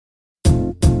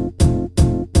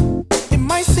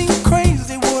might seem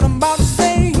crazy what I'm about to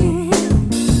say.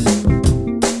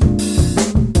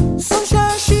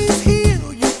 Sunshine, she's here,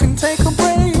 you can take a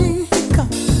break.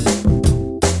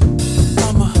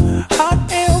 I'm a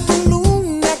hot air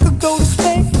balloon that could go to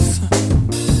space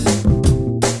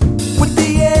with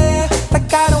the air,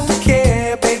 like I don't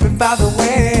care, baby, by the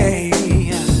way.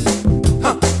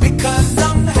 Because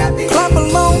I'm happy. Clap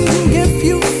along if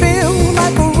you feel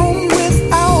like a room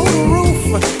without a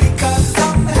roof. Because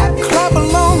I'm happy. Clap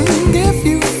along if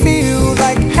you feel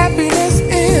like happiness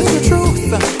is the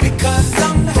truth. Because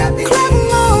I'm happy. Clap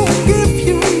along if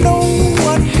you know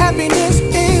what happiness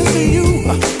is to you.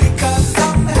 Because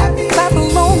I'm happy. Clap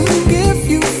along if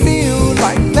you feel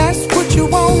like that's what you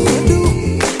want to do.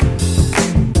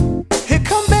 Here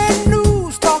come bad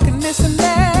news, talking this and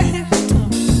that.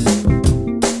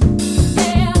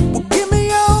 Well, give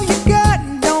me all you got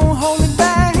and don't hold it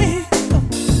back.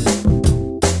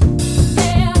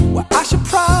 Well, I should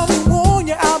probably warn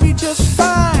you, I'll be just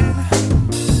fine.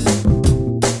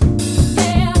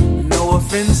 No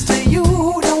offense to